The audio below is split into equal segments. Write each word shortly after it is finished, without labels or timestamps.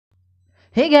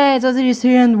Hey guys, Osiris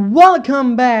here and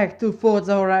welcome back to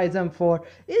Forza Horizon 4.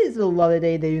 It is a lovely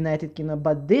day in the United Kingdom,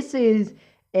 but this is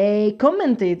a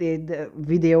commentated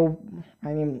video.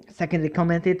 Secondly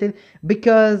commentated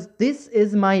because this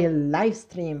is my live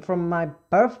stream from my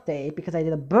birthday, because I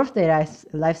did a birthday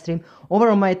live stream over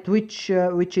on my Twitch,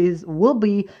 which will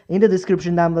be in the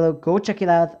description down below. Go check it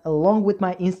out along with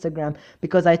my Instagram,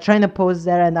 because I try to post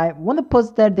there and I want to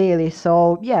post there daily.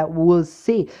 So yeah, we'll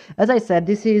see. As I said,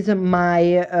 this is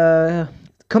my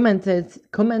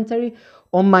commentary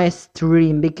on my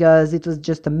stream, because it was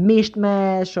just a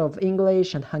mishmash of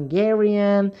English and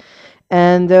Hungarian.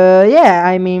 And yeah,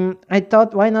 I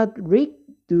thought, why not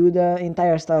redo the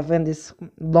entire stuff? And this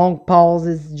long pause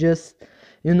is just,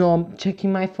 I'm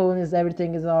checking my phone, is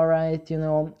everything is all right.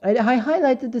 I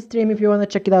highlighted the stream if you want to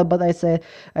check it out, but I said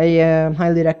I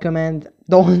highly recommend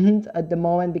don't at the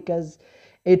moment, because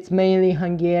it's mainly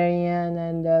Hungarian.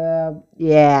 And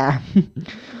yeah.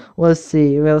 We'll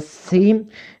see.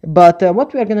 But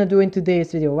what we are gonna do in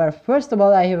today's video, well, first of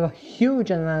all, I have a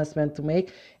huge announcement to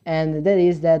make, and that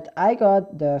is that I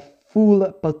got the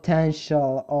full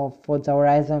potential of Forza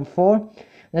Horizon 4.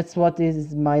 That's what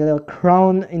is my little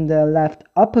crown in the left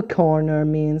upper corner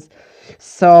means.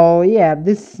 So yeah,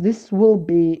 this will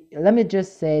be, let me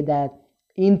just say that,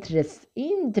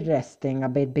 interesting a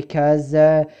bit, because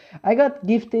I got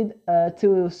gifted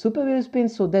two super wheel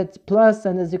spins, so that's plus,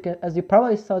 and as you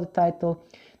probably saw the title,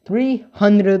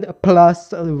 300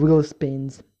 plus wheel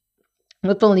spins.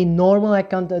 Not only normal, I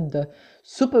counted the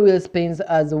super wheel spins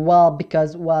as well,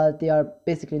 because while they are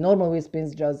basically normal wheel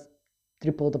spins, just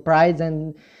triple the price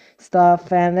and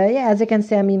stuff. And yeah, as you can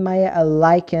see, I'm in my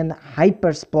Lycan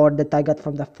Hypersport that I got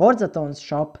from the Forzaton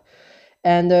shop.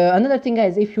 And another thing,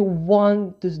 guys, if you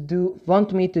want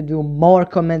me to do more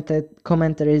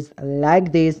commentaries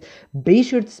like this, be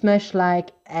sure to smash like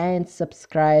and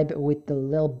subscribe with the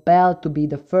little bell to be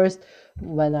the first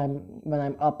when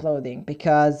I'm uploading.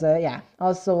 Because yeah,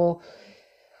 also,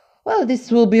 well,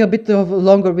 this will be a bit of a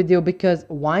longer video, because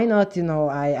why not?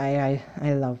 I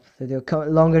love to do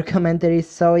longer commentaries.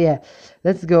 So yeah,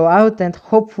 let's go out, and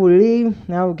hopefully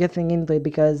now getting into it,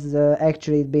 because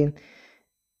actually it's been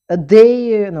a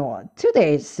day, no, 2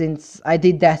 days since I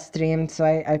did that stream, so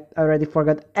I already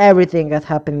forgot everything that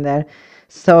happened there.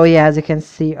 So yeah, as you can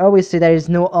see, obviously there is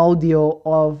no audio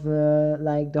of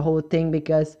like the whole thing,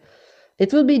 because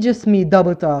it will be just me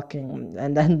double talking,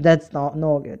 and then that's not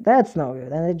no good. That's no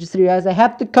good. And I just realized I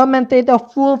have to commentate a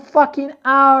full fucking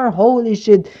hour. Holy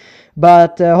shit!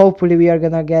 But hopefully we are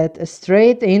gonna get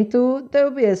straight into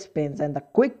the wheel spins and a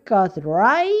quick cut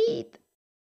right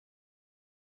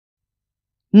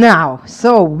now.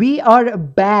 So we are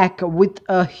back with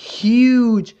a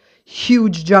huge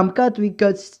jump cut. We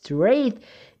got straight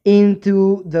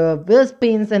into the wheel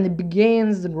spins, and it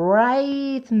begins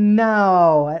right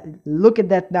now. Look at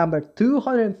that number,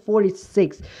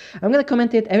 246. I'm gonna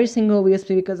commentate every single wheel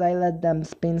spin because I let them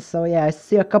spin. So yeah, I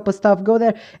see a couple stuff go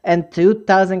there, and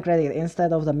 2,000 credit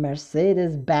instead of the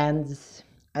Mercedes Benz.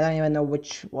 I don't even know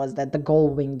which was that, the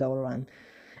gold wing door one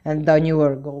and the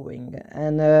newer going.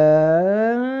 And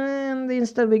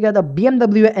instead we got a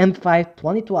BMW M5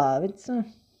 2012. It's a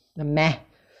meh.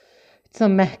 It's a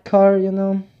meh car,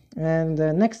 And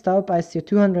next up, I see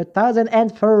 200,000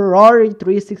 and Ferrari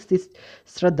 360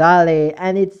 Stradale,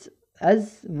 and it's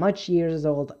as much years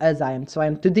old as I am. So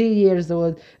I'm 2 years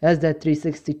old as the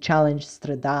 360 Challenge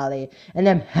Stradale, and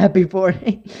I'm happy for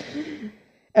it.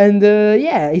 And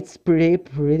yeah, it's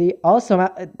pretty awesome.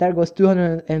 There goes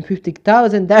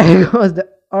 250,000. There goes the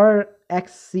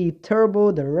RXC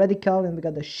Turbo, the Radical, and we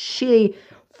got the shitty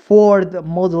Ford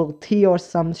Model T or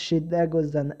some shit. There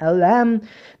goes an LM.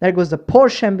 There goes the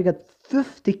Porsche, and we got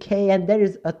 50k, and there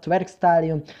is a Twerk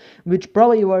Stallion, which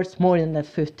probably worth more than that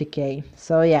 50k.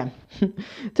 So yeah,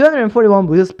 241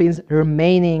 wheel spins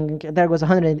remaining. There goes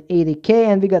 180k,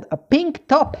 and we got a pink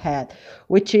top hat,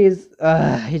 which is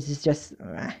it's just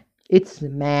it's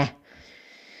meh.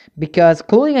 Because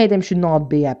clothing items should not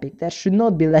be epic. There should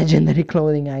not be legendary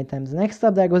clothing items. Next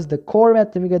up, there goes the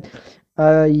Corvette, and we got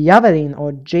Javelin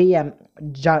or Javelin,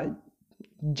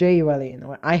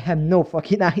 or I have no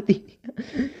fucking idea.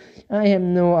 I have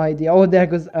no idea. Oh, there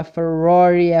goes a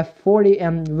Ferrari F40,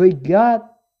 and we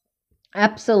got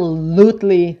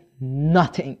absolutely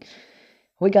nothing.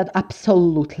 We got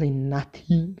absolutely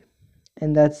nothing.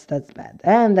 And that's bad.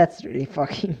 And that's really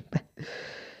fucking bad.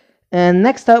 And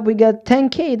next up we got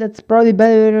 10k. That's probably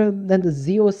better than the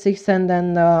Z06 and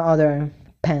then the other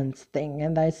pants thing.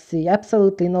 And I see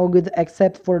absolutely no good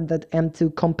except for that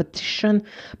M2 competition.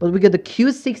 But we got the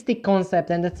Q60 concept,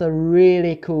 and that's a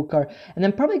really cool car. And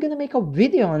I'm probably gonna make a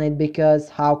video on it because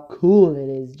how cool it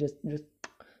is. Just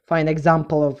fine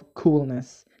example of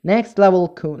coolness. Next level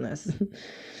coolness.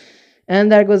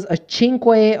 And there goes a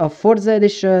Cinque of Forza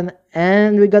Edition,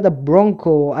 and we got a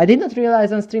Bronco. I did not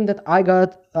realize on stream that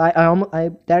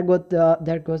there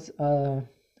goes a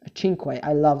Cinque.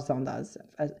 I love Zondas.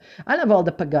 I love all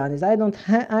the Paganis.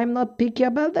 I'm not picky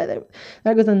about that.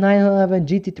 There goes a 911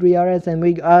 GT3 RS, and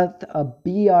we got a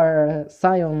BR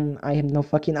Scion. I have no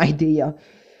fucking idea.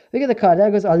 We got a car.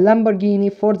 There goes a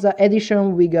Lamborghini Forza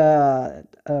Edition. We got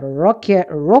a Rocket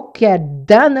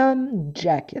Denim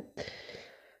jacket.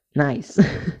 Nice.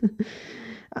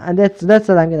 And that's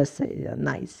what I'm gonna say.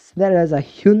 Nice. There is a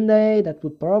Hyundai that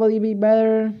would probably be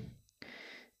better.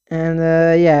 And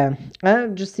yeah,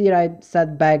 just here I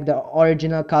set back the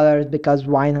original colors because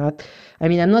why not? I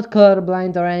mean, I'm not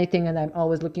colorblind or anything, and I'm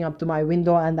always looking up to my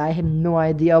window, and I have no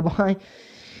idea why.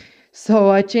 So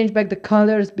I changed back the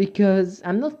colors because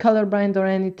I'm not colorblind or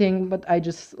anything, but I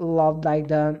just love like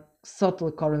the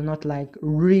subtle color, not like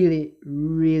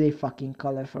really fucking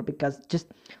colorful. Because just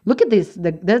look at this,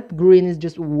 that green is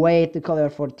just way too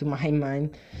colorful to my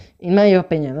mind, in my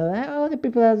opinion. Other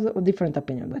people have a different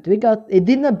opinion, but it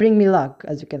did not bring me luck,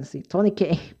 as you can see,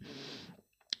 20k.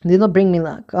 Did not bring me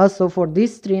luck. Also for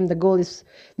this stream, the goal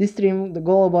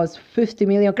was 50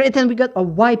 million credits, and we got a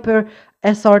Viper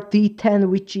SRT10,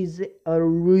 which is a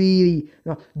really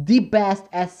the best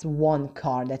S1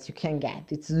 car that you can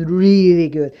get. It's really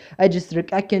good. I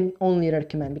can only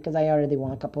recommend because I already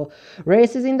won a couple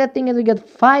races in that thing, and we got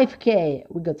 5k.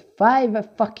 We got 5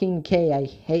 fucking k. I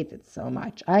hate it so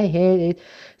much. I hate it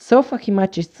so fucking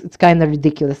much. It's kind of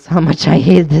ridiculous how much I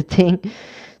hate the thing.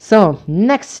 So,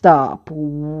 next up,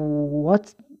 oh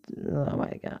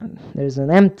my god, there's an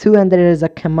M2 and there is a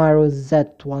Camaro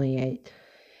Z28.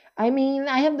 I mean,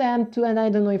 I have the M2 and I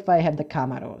don't know if I have the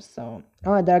Camaro, so,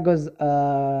 oh, there goes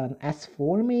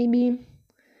S4 maybe,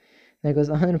 there goes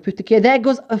 150k, there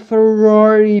goes a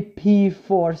Ferrari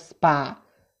P4 Spa.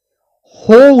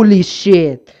 Holy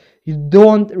shit, you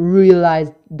don't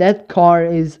realize that car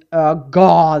is a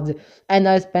god, and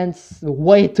I spent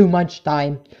way too much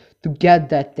time to get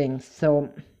that thing. So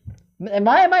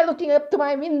why am I looking up to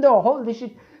my window? Holy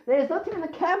shit, there's not even a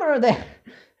camera there.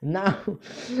 Now,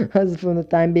 as for the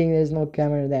time being, there's no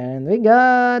camera there. And we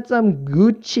got some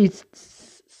Gucci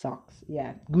socks.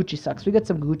 Yeah, Gucci socks. We got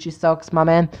some Gucci socks, my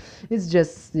man. It's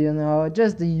just,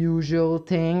 just the usual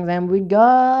things. And we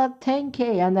got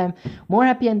 10k, and I'm more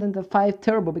happy than the 5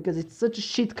 Turbo because it's such a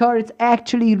shit car. It's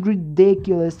actually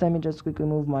ridiculous. Let me just quickly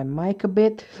move my mic a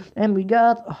bit. And we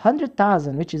got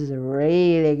 100,000, which is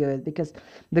really good because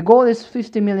the goal is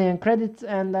 50 million credits,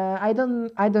 and I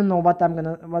don't know what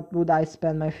would I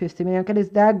spend my 50 million credits.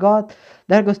 There goes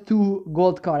 2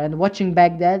 gold car, and watching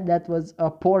back that was a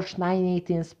Porsche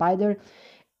 918 Spider,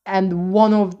 and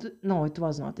no, it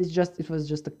was not. It was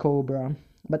just a Cobra.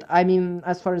 But I mean,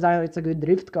 as far as I know, it's a good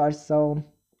drift car. So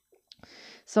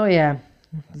yeah,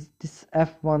 this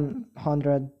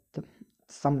F100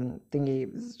 something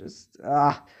is just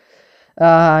I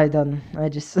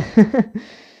just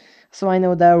so I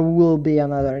know there will be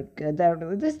another.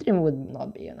 This stream would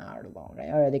not be an hour long.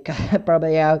 I already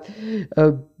probably out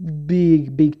a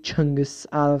big chunks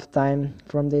out of time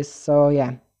from this. So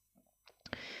yeah.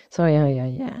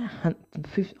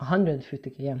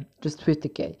 150k, yeah, just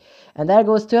 50k, and there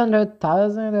goes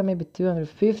 200,000 or maybe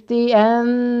 250,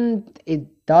 and it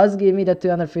does give me the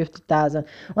 250,000.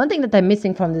 One thing that I'm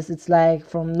missing from this, it's like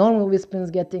from normal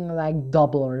Wispins getting like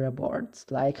double rewards,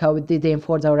 like how we did in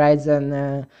Forza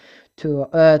Horizon 2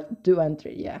 and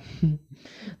 3, yeah.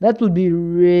 That would be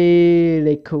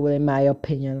really cool in my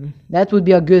opinion. That would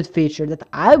be a good feature that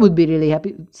I would be really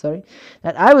happy.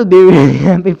 That I would be really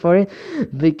happy for it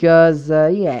because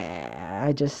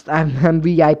yeah, I'm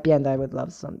VIP and I would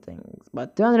love something.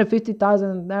 But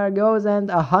 250,000 there goes, and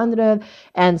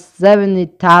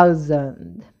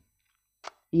 170,000.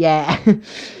 Yeah.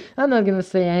 I'm not gonna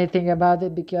say anything about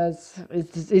it because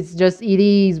it's just it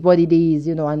is what it is,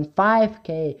 and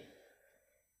 5k.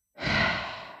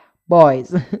 Boys,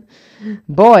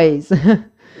 this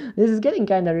is getting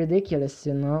kind of ridiculous,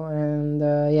 and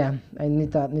yeah, I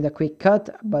need a quick cut,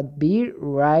 but be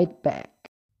right back.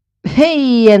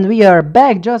 Hey, and we are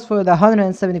back just for the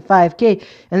 175k,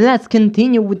 and let's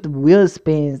continue with the wheel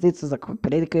spins. This is a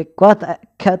pretty quick cut.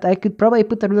 I could probably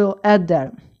put a little ad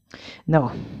there.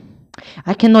 No,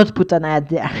 I cannot put an ad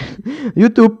there.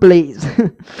 YouTube, please.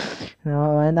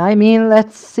 No, and I mean,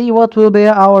 let's see what will be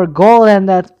our goal and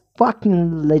that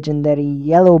fucking legendary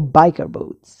yellow biker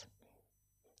boots.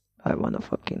 I wanna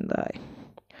fucking die.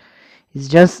 It's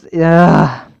just it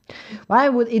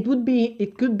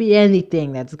could be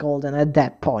anything that's golden at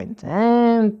that point.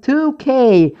 And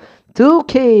 2k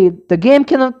 2K. The game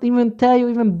cannot even tell you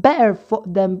even better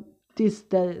than this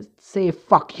that say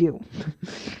fuck you.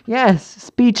 Yes,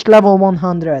 speech level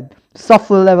 100,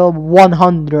 software level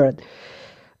 100.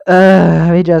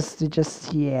 Yeah, it's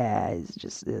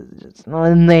just not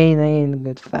ain't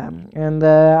good fam. And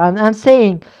I'm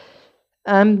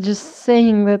just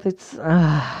saying that it's, fuck.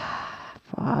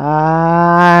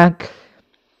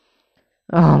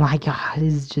 Oh my god,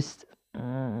 it's just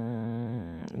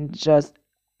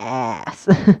ass.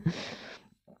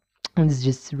 It's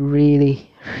just really,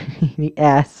 really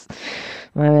ass.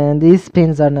 I mean, these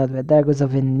spins are not bad. There goes a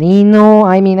Veneno.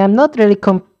 I mean, I'm not really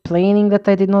complaining that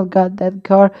I did not got that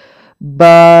car,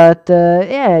 but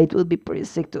yeah, it would be pretty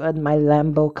sick to add my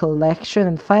Lambo collection.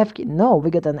 And 5K. No, we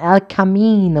got an El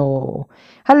Camino.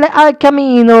 Hello, El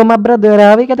Camino, my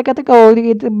brother. We gotta go.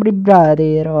 We get my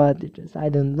brother. I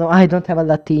don't know. I don't have a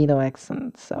Latino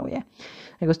accent, so yeah.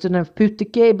 It goes to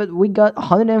 250K, but we got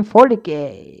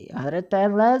 140K.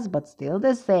 110 less, but still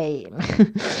the same.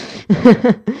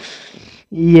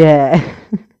 Yeah.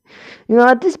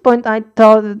 At this point, I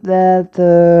thought that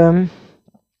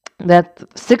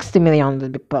 60 million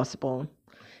would be possible,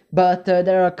 but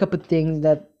there are a couple things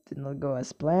that did not go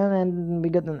as planned, and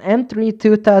we got an M3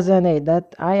 2008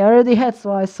 that I already had,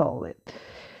 so I sold it,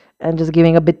 and just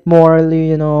giving a bit more,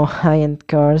 high-end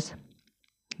cars.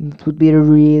 It would be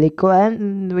really cool,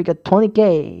 and we got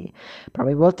 20K,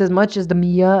 probably worth as much as the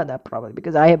Miata, probably,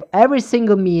 because I have every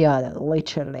single Miata,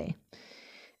 literally.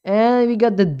 And we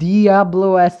got the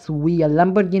Diablo SV, a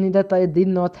Lamborghini that I did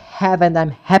not have, and I'm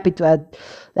happy to add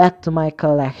that to my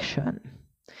collection.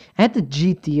 I had the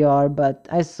GTR, but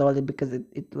I sold it because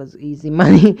it was easy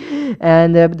money,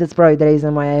 and that's probably the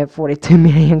reason why I have 42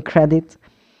 million credits.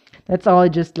 That's all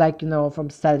just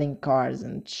from selling cars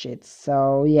and shit,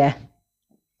 so yeah.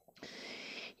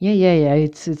 Yeah.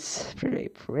 It's pretty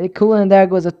cool. And there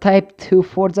goes a Type 2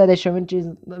 Forza Edition, which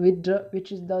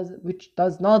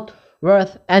does not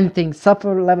worth anything.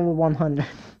 Suffer level 100,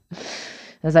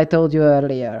 as I told you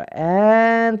earlier.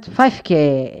 And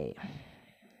 5K.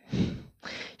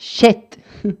 Shit.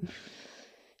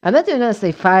 I'm not even gonna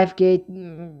say 5K,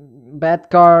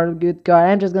 bad car, good car.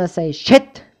 I'm just gonna say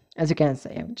shit, as you can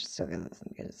say. I'm just gonna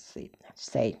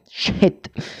say shit.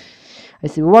 I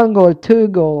see 1 gold, 2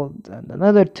 gold, and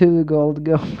another 2 gold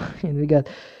go. And we got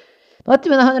not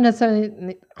even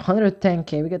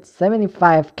 110K, we got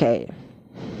 75K.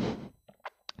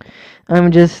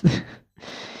 I'm just.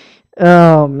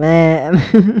 Oh man.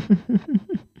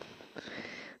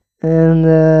 And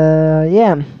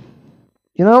yeah.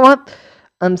 You know what?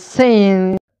 I'm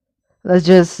saying let's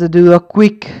just do a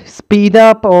quick speed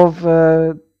up of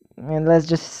and let's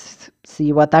just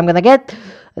see what I'm gonna get.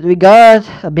 We got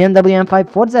a BMW M5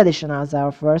 Forza Edition as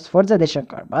our first Forza Edition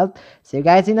car, but see you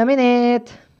guys in a minute.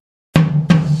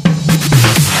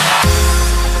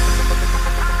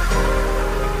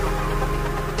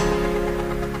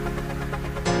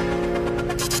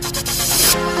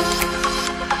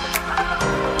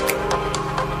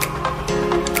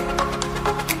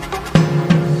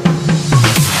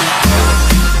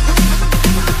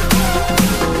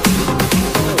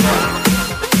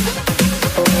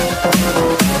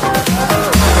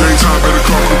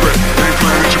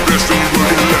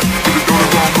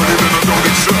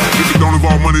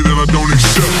 Money that I don't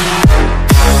accept.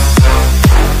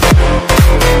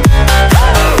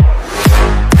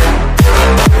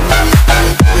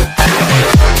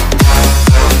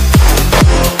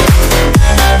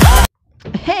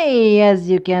 Hey, as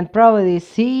you can probably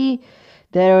see,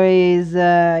 there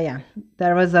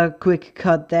was a quick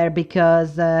cut there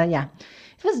because it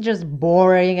was just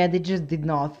boring and it just did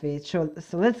not fit. So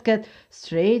let's get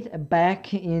straight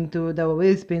back into the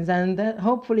wheel spins, and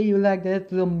hopefully you like that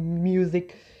little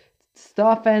music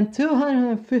stuff. And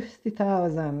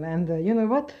 250,000, and you know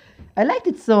what? I liked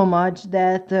it so much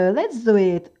that let's do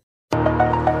it.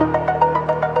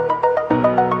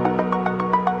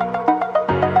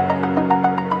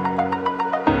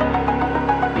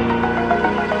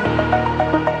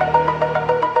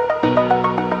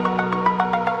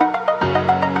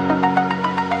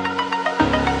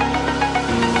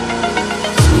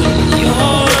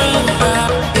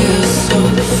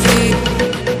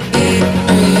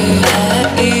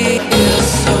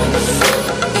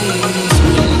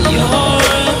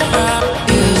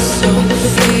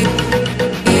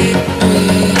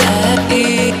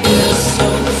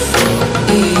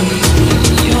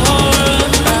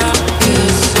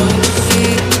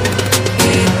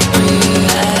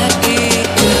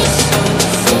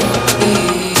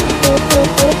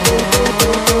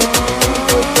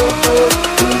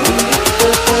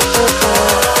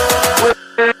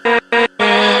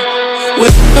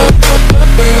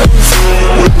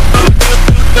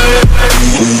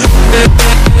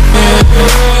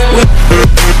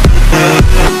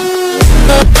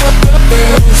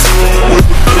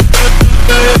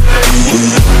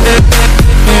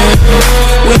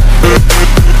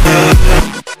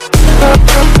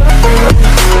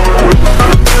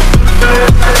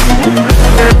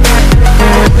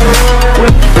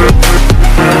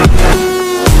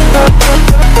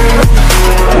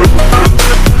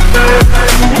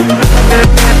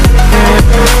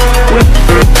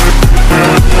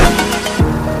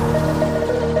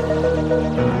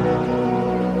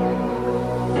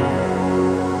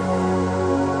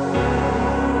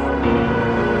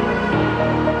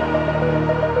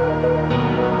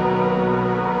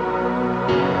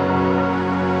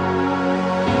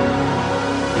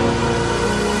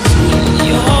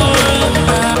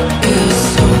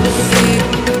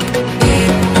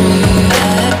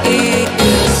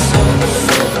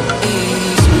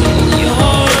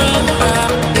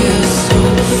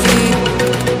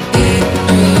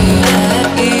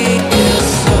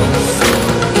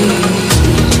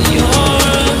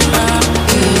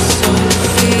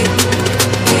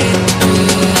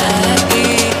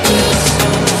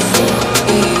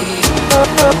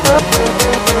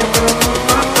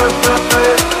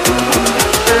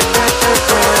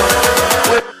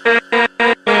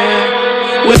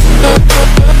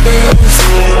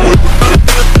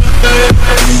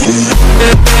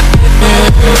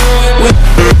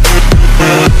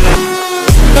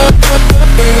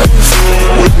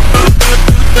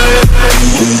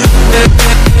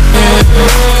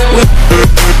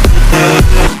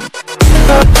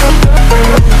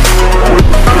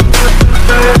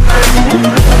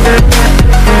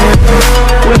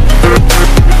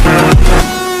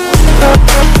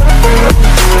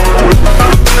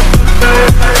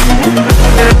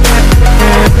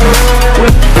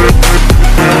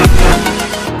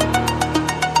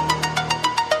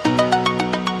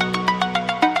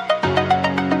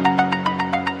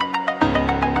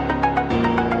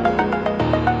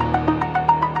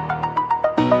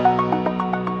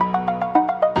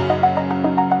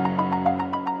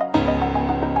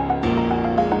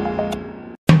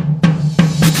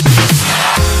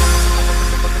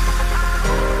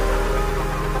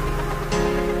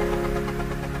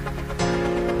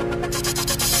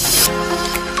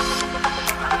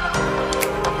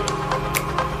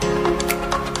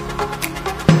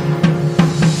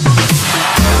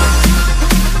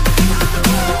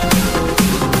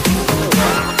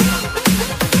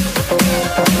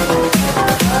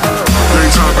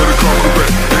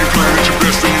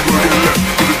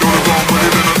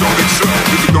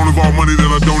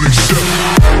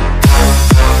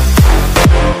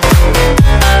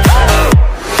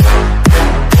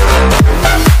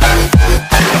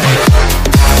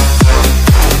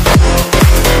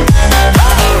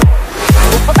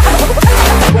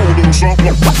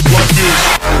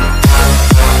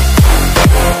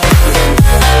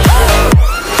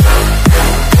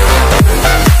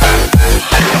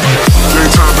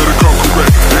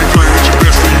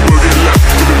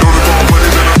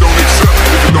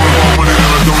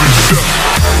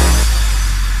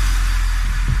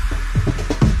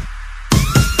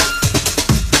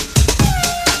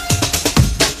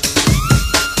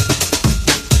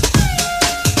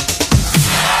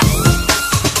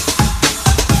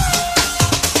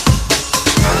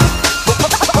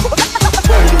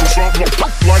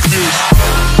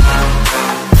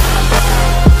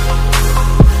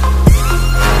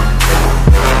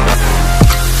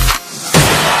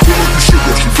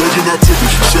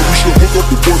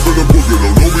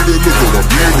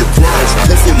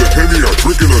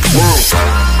 Daytime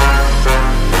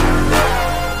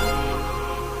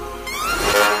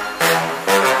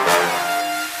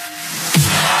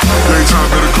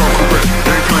better come correct.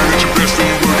 Ain't playing at your best, then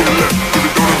you will get left. If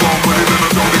it don't involve money, then I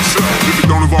don't accept. If it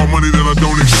don't involve money, then I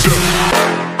don't accept.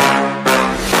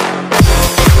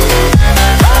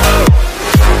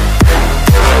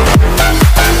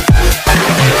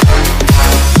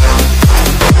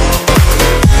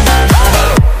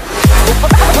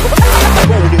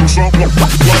 Something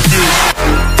like this.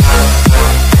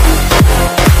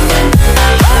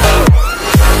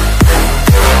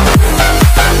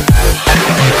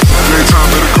 Daytime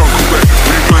better come correct.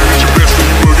 Ain't playing at your best, then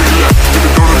you will get left. If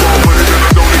it don't involve money, then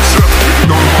I don't accept. If it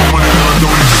don't involve money, then I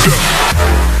don't accept.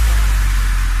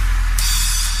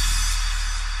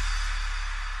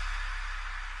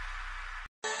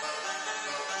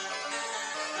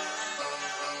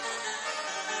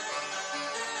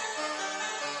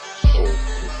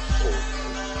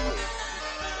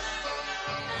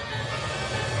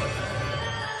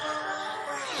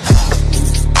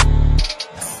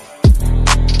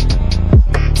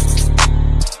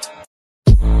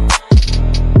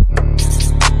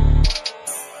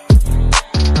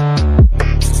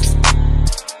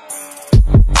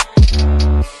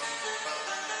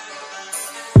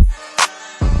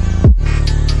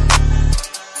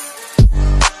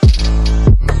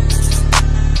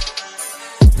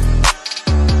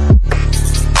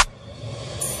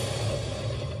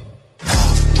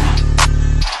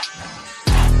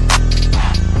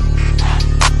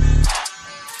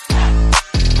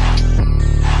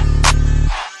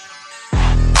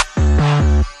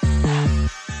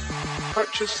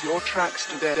 Purchase your tracks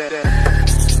today.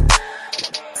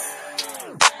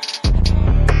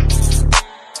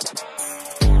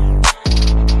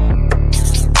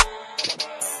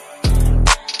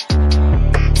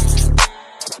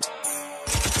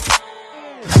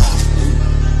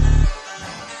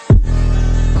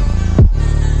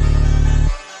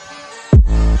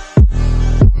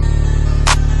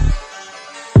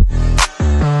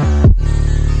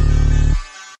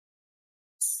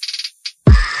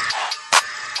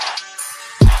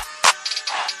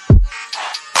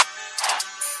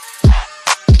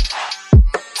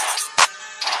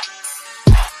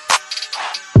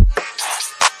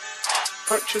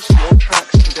 Purchase your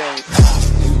tracks today.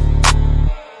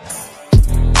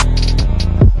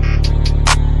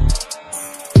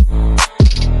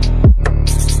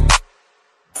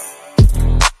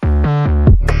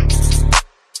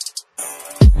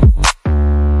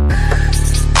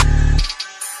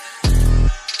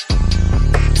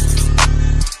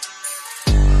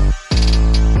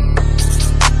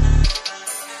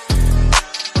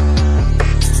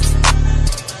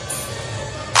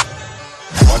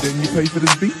 Why didn't you pay for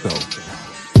this beat though?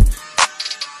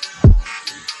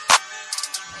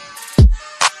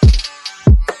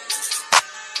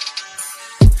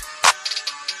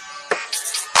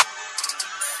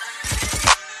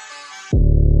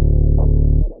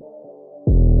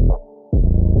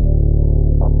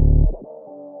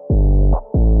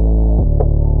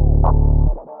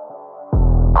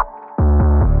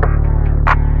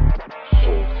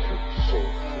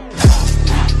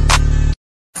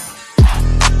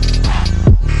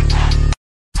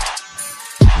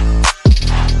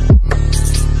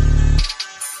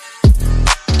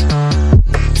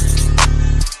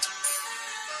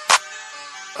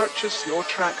 Purchase your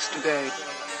tracks today.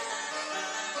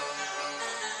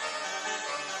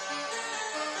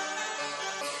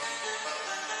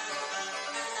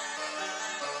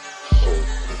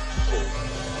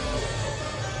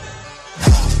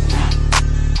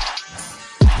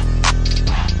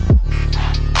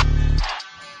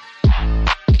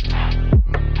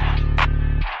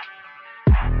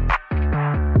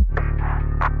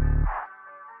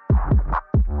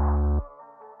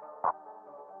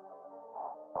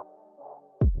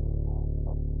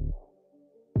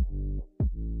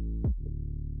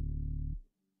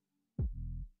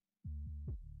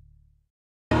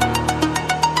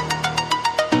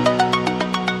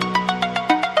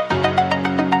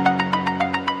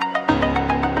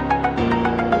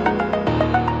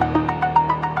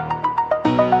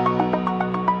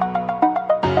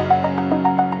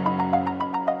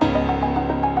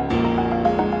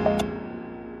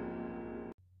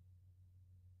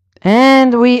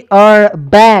 And we are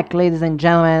back, ladies and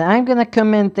gentlemen. I'm gonna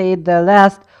commentate the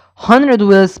last 100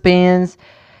 wheel spins,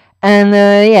 and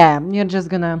yeah, you're just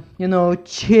gonna,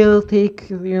 chill,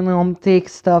 take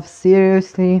stuff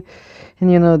seriously,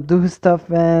 and do stuff,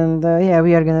 and yeah,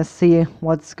 we are gonna see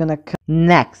what's gonna come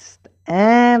next.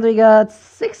 And we got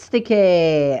 60k.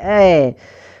 Hey,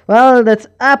 Well, that's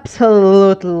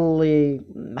absolutely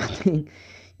nothing.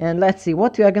 And let's see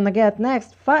what we are gonna get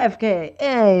next. 5k.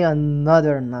 Hey,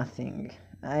 another nothing.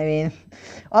 I mean,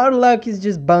 our luck is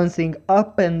just bouncing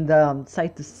up and down,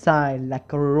 side to side,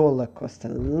 like a roller coaster.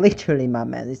 Literally, my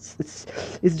man. It's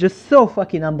just so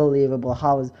fucking unbelievable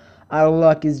how our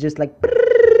luck is just like.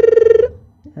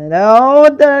 And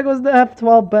oh, there goes the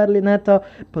F12 barely netto.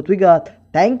 But we got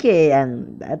 10k,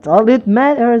 and that's all that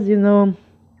matters, you know.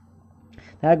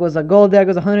 There goes a gold, there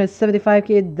goes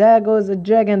 175k, there goes a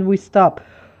jag, and we stop.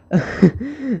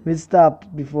 We stop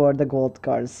before the gold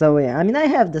card. So yeah, I mean, I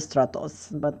have the Stratos,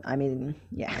 but I mean,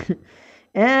 yeah.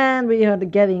 And we are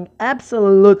getting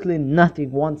absolutely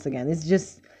nothing once again. It's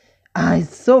just,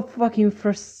 it's so fucking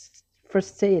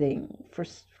frustrating.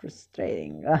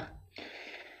 Frustrating.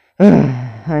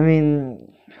 I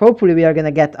mean, hopefully we are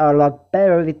gonna get our luck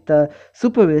better with the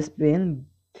super wheel spin,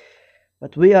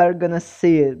 but we are gonna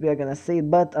see it. We are gonna see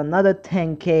it. But another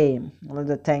 10k,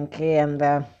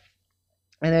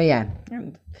 and yeah,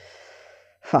 and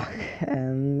fuck,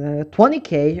 and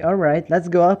 20k. All right, let's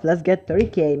go up. Let's get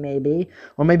 30k maybe,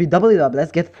 or maybe double it up.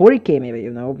 Let's get 40k maybe. You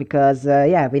know, because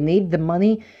yeah, we need the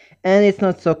money. And it's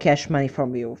not so cash money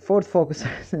from you. Ford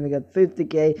Focusers, and we got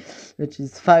 50k, which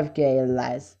is 5k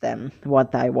less than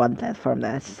what I wanted from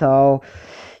that. So,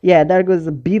 yeah, there goes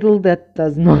a Beetle that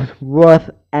does not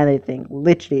worth anything.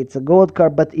 Literally, it's a gold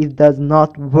card, but it does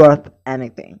not worth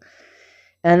anything.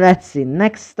 And let's see,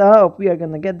 next up, we are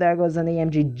gonna get, there goes an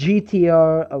AMG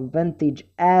GTR, a Vintage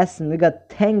S, and we got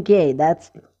 10k.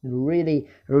 That's really,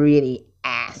 really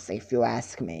ass, if you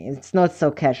ask me. It's not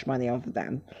so cash money of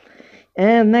them.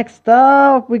 And next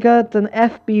up, we got an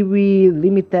FPV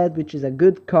Limited, which is a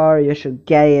good car. You should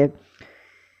get it.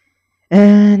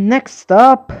 And next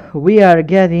up, we are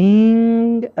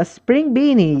getting a Spring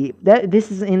Beanie. This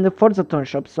is in the Forza Horizon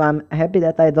shop, so I'm happy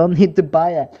that I don't need to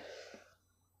buy it.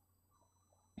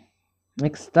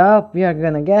 Next up, we are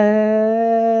gonna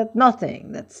get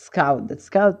nothing. That's Scout.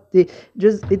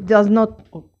 It does not.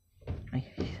 Oh, I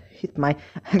hit my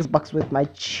Xbox with my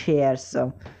chair,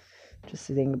 so. Just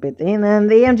sitting a bit in, and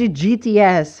the AMG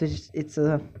GTS, which it's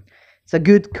a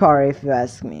good car if you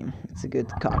ask me. It's a good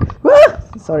car.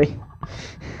 Sorry,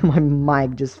 my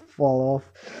mic just fall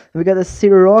off. We got a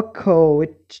Sirocco,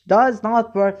 which does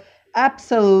not work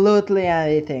absolutely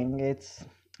anything. It's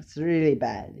really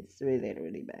bad. It's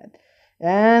really bad.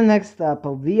 And next up, a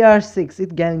VR6.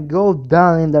 It can go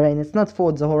down in the rain. It's not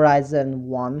Forza Horizon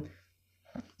 1,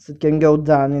 so it can go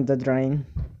down in the drain.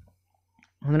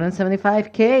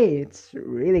 175k, it's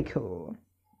really cool.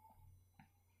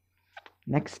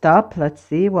 Next up, let's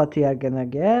see what we are gonna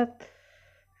get.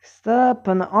 Next up,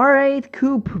 an R8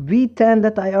 Coupe V10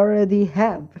 that I already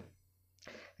have.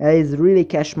 That is really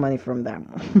cash money from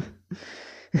them.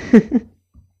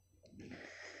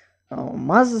 Oh,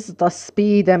 Mazda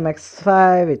Speed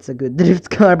MX-5, it's a good drift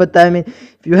car, but I mean,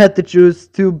 if you had to choose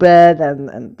too bad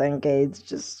and 10k, it's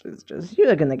just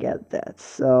you're gonna get that.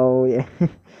 So yeah,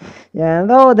 yeah.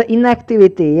 No, the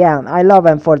inactivity, yeah, I love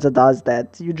when Forza does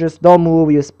that. You just don't move,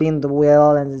 you spin the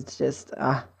wheel, and it's just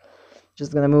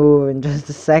gonna move in just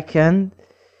a second.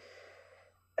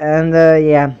 And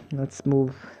yeah, let's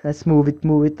move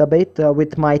it a bit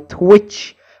with my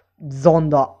Twitch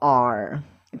Zonda R.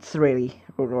 It's really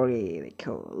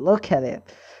cool. Look at it.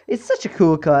 It's such a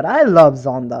cool car. I love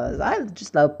Zondas. I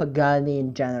just love Pagani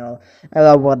in general. I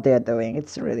love what they're doing.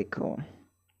 It's really cool.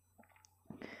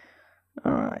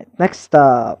 Alright, next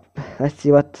up. Let's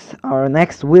see what our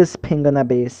next wheel spin gonna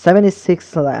be.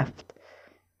 76 left.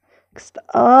 Next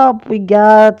up, we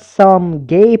got some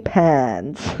gay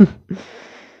pants.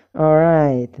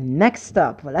 Alright, next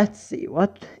up, let's see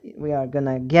what we are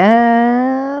gonna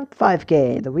get.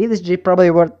 5k. The VSG probably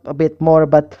worth a bit more,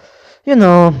 but you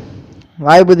know,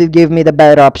 why would it give me the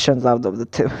better options out of the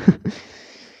two?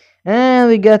 And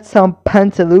we got some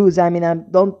pantaloons. I mean, I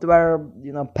don't wear,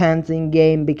 pants in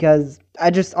game because I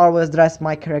just always dress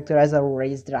my character as a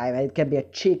race driver. It can be a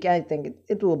chick, I think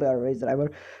it will be a race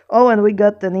driver. Oh, and we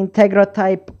got an Integra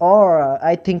Type R.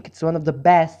 I think it's one of the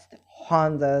best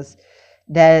Hondas.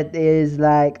 That is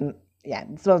like, yeah,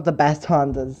 it's one of the best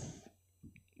Hondas,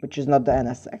 which is not the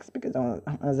NSX, because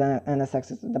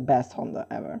NSX is the best Honda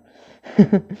ever.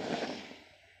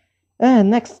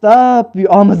 And next up, we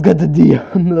almost got the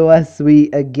Diablo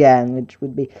SV again, which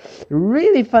would be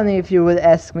really funny if you would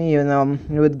ask me, you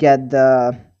would get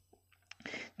that,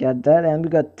 and we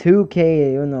got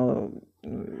 2k,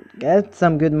 get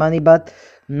some good money, but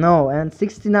no, and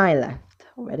 69 left,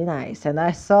 very nice. And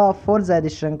I saw a Forza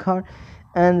Edition car,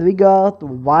 and we got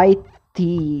white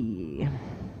tea.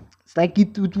 It's like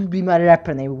it would be my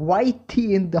rapper name.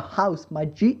 Whitey in the house, my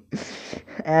G.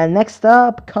 And next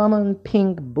up, common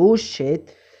pink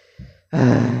bullshit.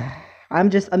 I'm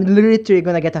literally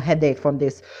gonna get a headache from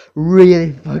this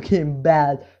really fucking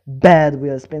bad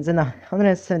wheel spins. And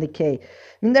 170k. I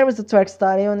mean, there was a track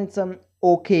stallion. It's an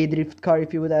okay drift car,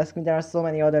 if you would ask me. There are so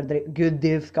many other good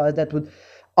drift cars that would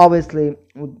obviously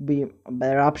would be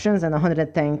better options. And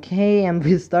 110k, and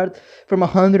we start from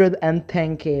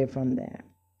 110k from there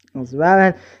as well.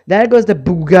 And there goes the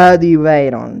Bugatti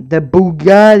Veyron. The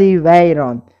Bugatti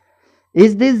Veyron.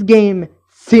 Is this game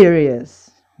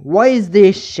serious? What is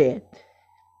this shit?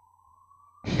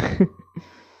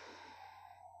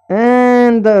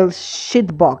 And the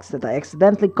shit box that I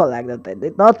accidentally collected. I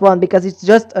did not want, because it's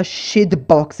just a shit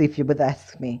box, if you would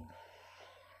ask me.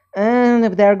 And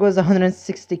there goes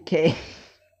 160k.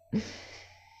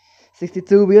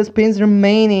 62 wheel spins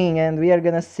remaining, and we are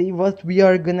gonna see what we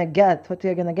are gonna get. What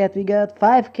we are gonna get? We got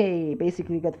 5k.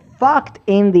 Basically, we got fucked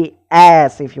in the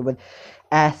ass, if you would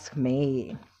ask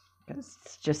me. Because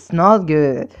it's just not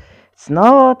good. It's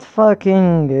not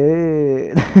fucking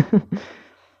good.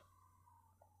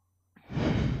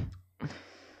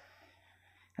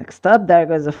 Next up, there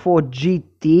goes a Ford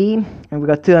GT, and we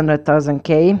got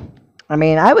 200,000k. I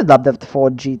mean, I would love the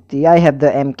Ford GT. I have the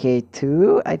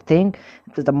MK2, I think.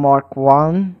 It was the Mark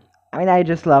 1. I mean, I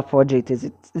just love Ford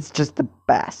GTs. It's just the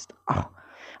best. Oh.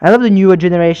 I love the newer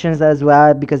generations as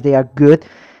well, because they are good.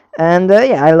 And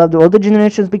yeah, I love the older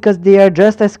generations because they are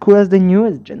just as cool as the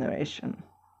newest generation.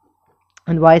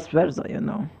 And vice versa, you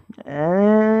know.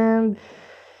 And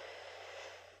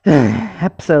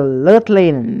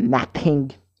absolutely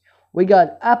nothing. We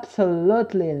got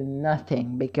absolutely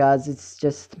nothing, because it's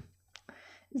just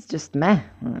meh,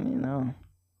 you know.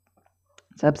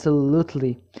 It's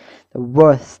absolutely the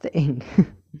worst thing.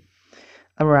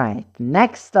 Alright,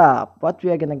 next up, what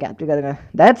we are gonna get?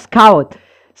 That Scout.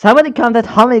 Somebody counted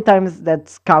how many times that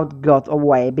Scout got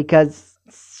away, because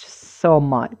it's just so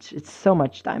much. It's so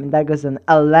much time. And there goes an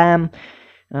LM.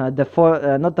 Not the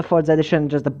Forza edition,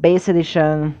 just the base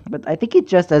edition, but I think it's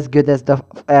just as good as the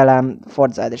LM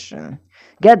Forza edition.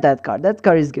 Get that car. That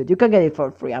car is good. You can get it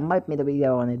for free. I might make a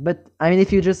video on it, but I mean,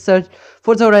 if you just search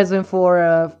Forza Horizon for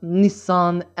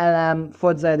Nissan LM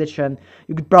Forza edition,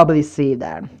 you could probably see it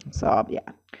there. So yeah,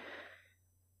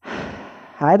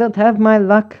 I don't have my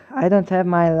luck. I don't have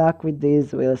my luck with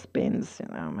these wheel spins, you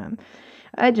know, man.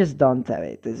 I just don't have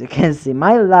it. As you can see,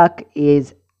 my luck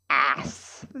is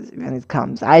ass when it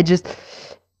comes.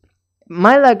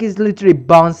 My luck is literally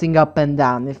bouncing up and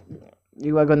down. If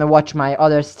you are gonna watch my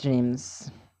other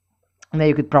streams, then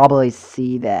you could probably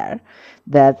see there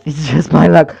that it's just my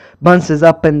luck bounces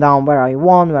up and down, where I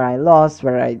won, where I lost,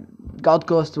 where I got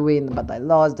close to win but I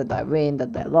lost, that I win,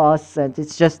 that I lost. And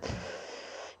it's just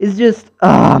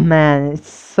oh man, it's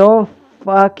so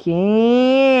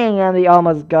fucking. And we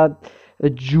almost got a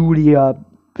Julia,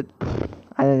 but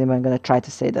I don't even gonna try to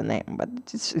say the name, but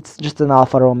it's just an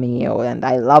Alfa Romeo, and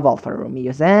I love Alfa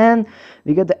Romeos. And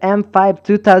we got the M5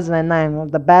 2009, one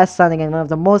of the best sounding and one of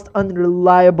the most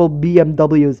unreliable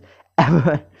BMWs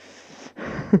ever.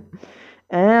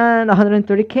 And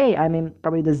 130k. I mean,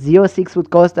 probably the Z06 would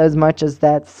cost as much as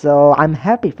that, so I'm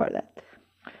happy for that.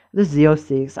 The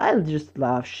Z06, I just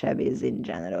love Chevys in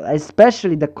general,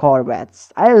 especially the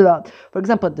Corvettes. For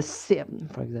example,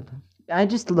 I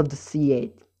just love the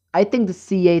C8. I think the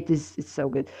C8 is so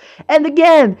good. And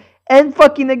again,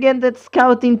 that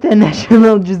Scout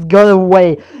International just got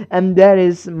away. And there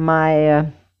is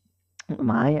there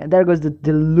goes the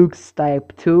Deluxe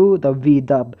Type 2, the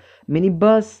V-Dub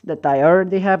minibus that I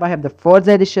already have. I have the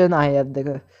Forza edition, I have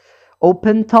the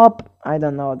open top. I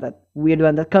don't know, that weird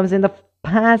one that comes in the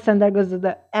past. And there goes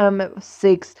the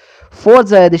M6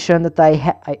 Forza edition that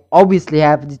I obviously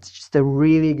have. It's just a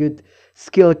really good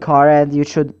skill car, and you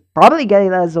should probably get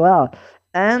it as well.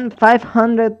 And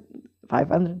 5k,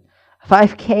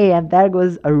 and there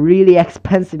goes a really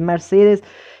expensive Mercedes.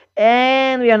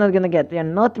 And we are not even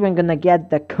gonna get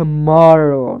the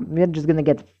Camaro. We are just gonna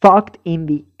get fucked in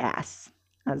the ass,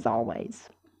 as always.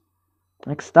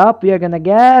 Next up, we are gonna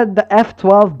get the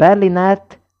F12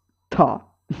 Berlinette Ta.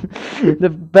 The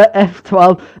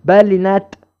F12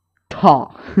 Berlinette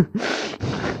Ta.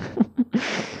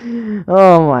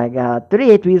 Oh my god,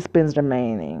 38 wheel spins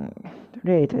remaining.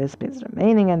 38 wheel spins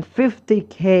remaining and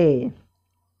 50k.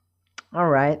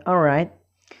 Alright.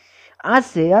 I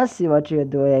see what you're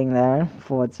doing there,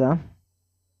 Forza.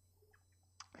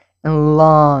 And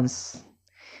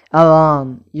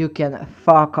Alon, you can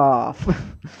fuck off.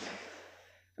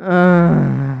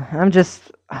 I'm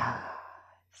just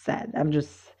sad. I'm just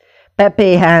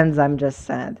Pepe hands, I'm just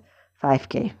sad.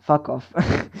 5k, fuck off.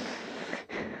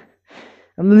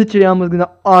 I'm literally almost gonna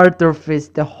Arthur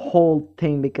fist the whole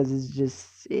thing because it's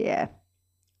just, yeah.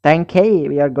 10k,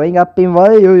 we are going up in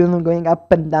value, going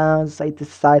up and down, side to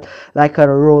side, like a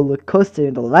roller coaster.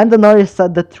 Lando Norris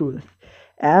said the truth.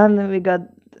 And we got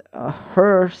a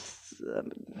hearse.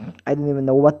 I don't even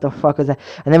know what the fuck was that.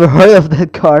 I never heard of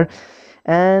that car.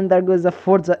 And there goes the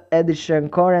Forza Edition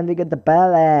car, and we got the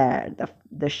Bel Air,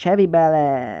 the Chevy Bel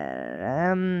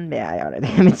Air. Yeah, I already.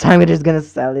 I mean, time we're just gonna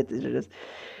sell it.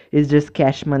 It's just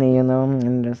cash money,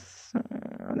 and just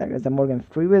there goes the Morgan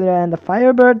Freewheeler and the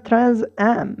Firebird Trans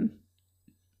Am.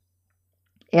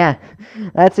 Yeah,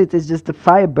 that's it. It's just the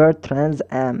Firebird Trans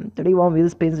Am. 31 wheel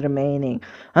spins remaining.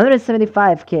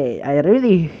 175k. I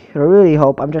really, really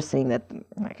hope. I'm just saying that.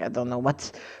 Like, I don't know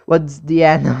what's the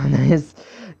end on this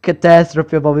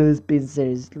catastrophe of a wheel spin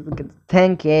series. Look at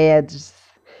 10k. I just.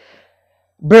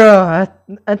 Bro,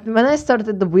 when I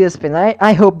started the wheel spin,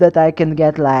 I hope that I can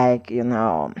get like,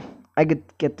 I could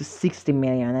get to 60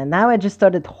 million. And now I just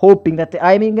started hoping that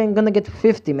I'm gonna get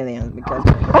 50 million because.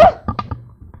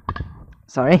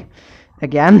 Sorry,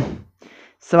 again.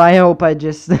 So I hope I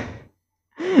just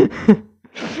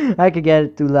I could get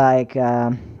it to like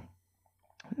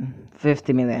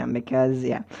 50 million because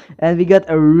yeah. And we got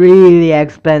a really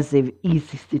expensive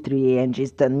E63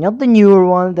 engine. Not the newer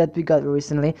one that we got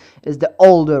recently, it's the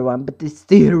older one, but it's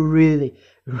still really,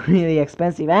 really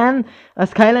expensive. And a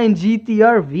Skyline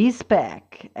GTR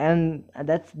V-Spec, and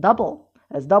that's double.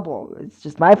 That's double. It's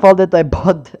just my fault that I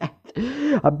bought that.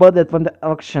 I bought that from the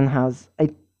auction house, I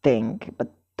think, but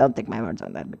don't take my words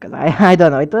on that because I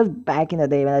don't know. It was back in the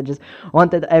day when I just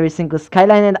wanted every single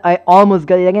Skyline, and I almost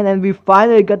got it again, and we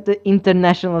finally got the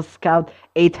International Scout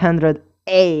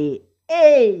 800A.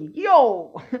 Hey,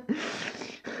 yo!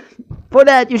 For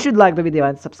that, you should like the video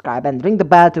and subscribe and ring the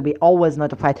bell to be always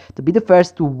notified, to be the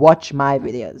first to watch my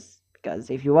videos. Because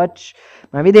if you watch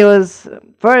my videos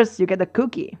first, you get a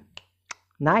cookie.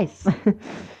 Nice.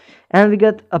 And we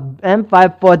got a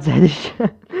M5 Forza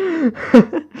Edition.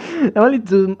 The only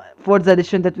two Forza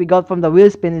Edition that we got from the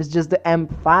wheel spin is just the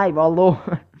M5, although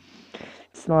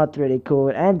it's not really cool.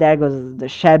 And there goes the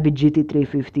Shelby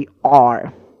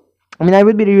GT350R. I mean, I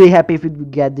would be really happy if we would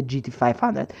get the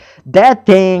GT500. That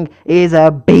thing is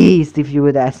a beast, if you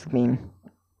would ask me.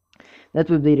 That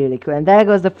would be really cool. And there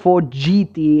goes the Ford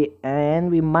GT,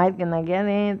 and we might gonna get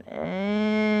it.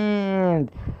 And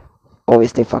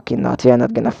obviously, fucking not. We are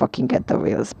not gonna fucking get the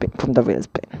wheel spin from the wheel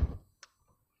spin.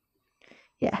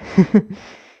 Yeah.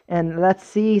 And let's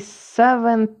see,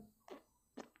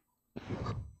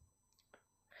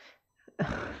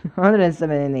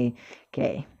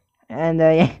 170k. And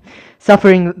yeah,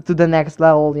 suffering to the next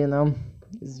level,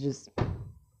 it's just,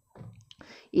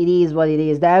 it is what it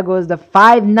is. There goes the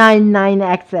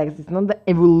 599XX. It's not the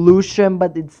Evolution,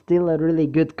 but it's still a really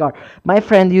good car. My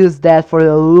friend used that for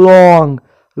a long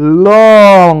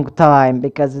time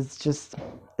because it's just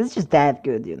that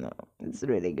good, It's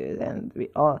really good, and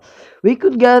we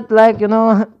could get like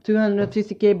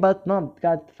 250k, but not,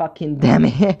 god fucking damn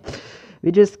it.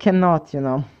 We just cannot,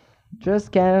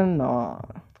 just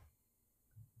cannot.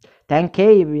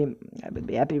 10k, I would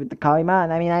be happy with the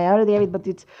Kaliman. I mean, I already have it, but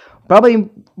it's probably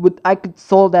I could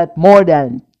sold that more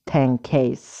than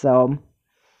 10k. So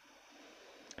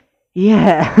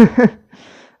yeah.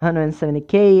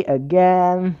 170k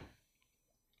again.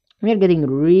 We're getting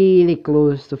really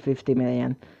close to 50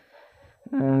 million.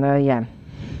 And yeah,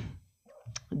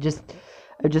 I just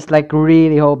like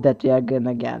really hope that we are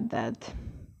gonna get that.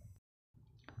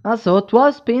 Also,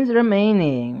 12 spins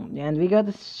remaining, and we got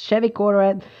a Chevy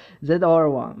Corvette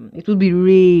ZR1. It would be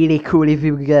really cool if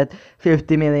we get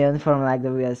 50 million from like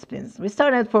the wheel spins. We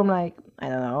started from like, I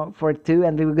don't know, 42,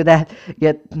 and we would get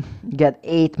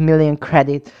 8 million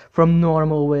credit from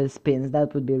normal wheel spins.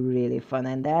 That would be really fun.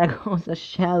 And there goes a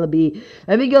Shelby,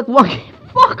 and we got one.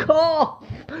 Fuck off!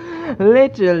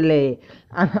 Literally,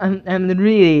 I'm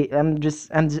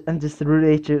just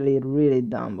literally really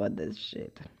dumb with this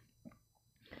shit.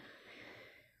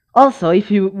 Also, if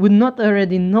you would not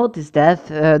already notice that,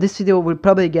 this video will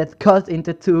probably get cut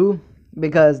into two,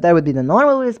 because that would be the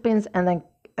normal wheel spins, and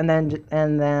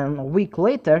then a week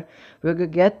later we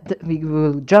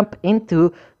will jump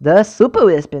into the super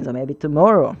wheel spins, or maybe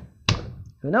tomorrow.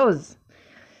 Who knows?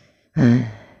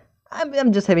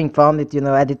 I'm just having fun with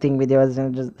editing videos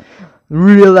and just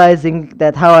realizing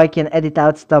that how I can edit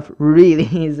out stuff really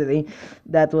easily.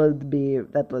 That was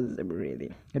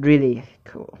really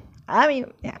cool. I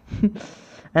mean, yeah.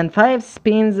 And 5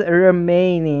 spins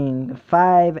remaining.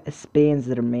 5 spins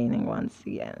remaining once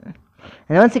again.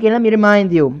 And once again, let me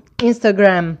remind you,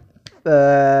 Instagram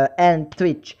and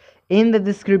Twitch in the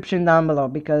description down below,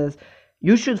 because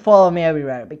you should follow me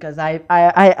everywhere because I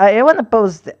want to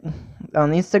post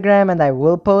on Instagram, and I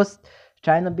will post,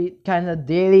 trying to be kind of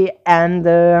daily.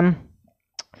 And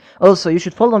also you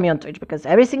should follow me on Twitch because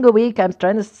every single week I'm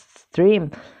trying to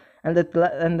stream. And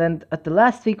then at the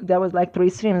last week there was like 3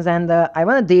 streams, and I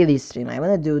want a daily stream. I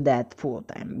want to do that full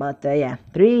time. But yeah,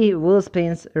 3 wheel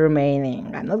spins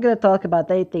remaining. I'm not gonna talk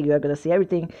about anything. You are gonna see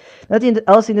everything, not in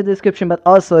also in the description, but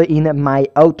also in my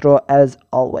outro as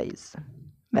always.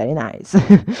 Very nice.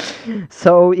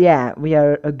 So yeah, we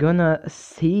are gonna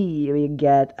see. We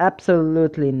get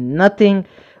absolutely nothing.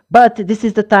 But this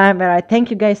is the time where I thank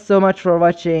you guys so much for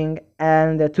watching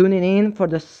and tuning in for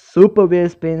the super wheel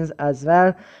spins as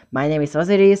well. My name is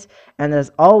Osiris, and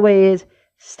as always,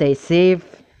 stay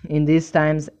safe in these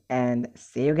times, and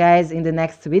see you guys in the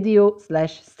next video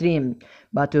slash stream.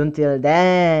 But until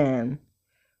then,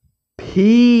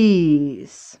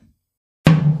 peace.